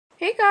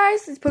Hey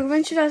guys, it's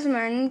Pokemon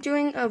 2009. I'm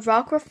doing a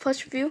Rockruff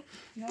plush review.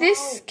 No.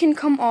 This can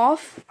come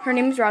off. Her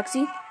name is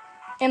Roxy.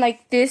 And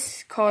like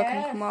this collar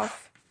can come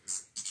off.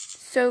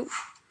 So,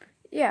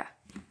 yeah.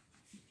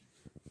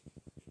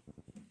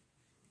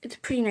 It's a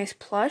pretty nice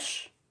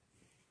plush.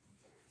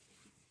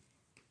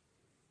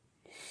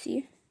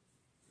 See?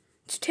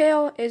 Its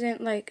tail isn't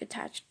like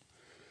attached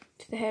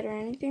to the head or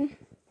anything.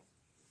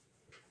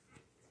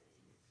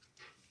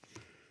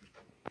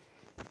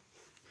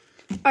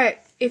 Alright,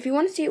 if you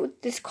want to see it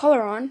with this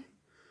collar on,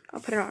 I'll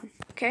put it on,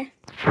 okay?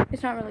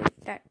 It's not really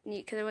that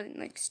neat because it wasn't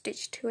like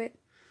stitched to it.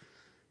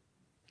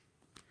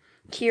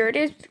 Here it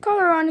is, the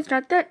collar on. It's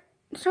not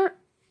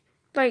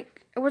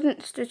like, it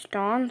wasn't stitched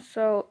on,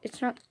 so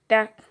it's not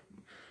that,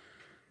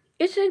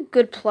 it's a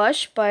good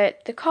plush,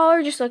 but the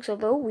collar just looks a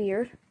little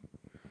weird.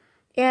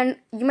 And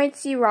you might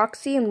see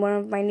Roxy in one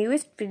of my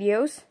newest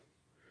videos.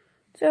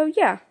 So,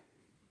 yeah.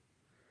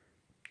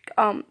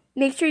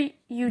 Make sure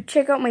you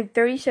check out my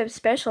 30 sub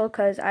special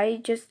because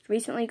I just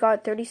recently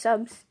got 30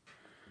 subs.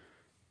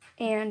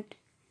 And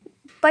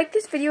like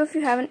this video if you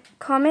haven't,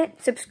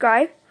 comment,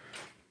 subscribe,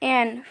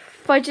 and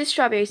fudge the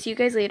strawberry. See you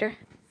guys later.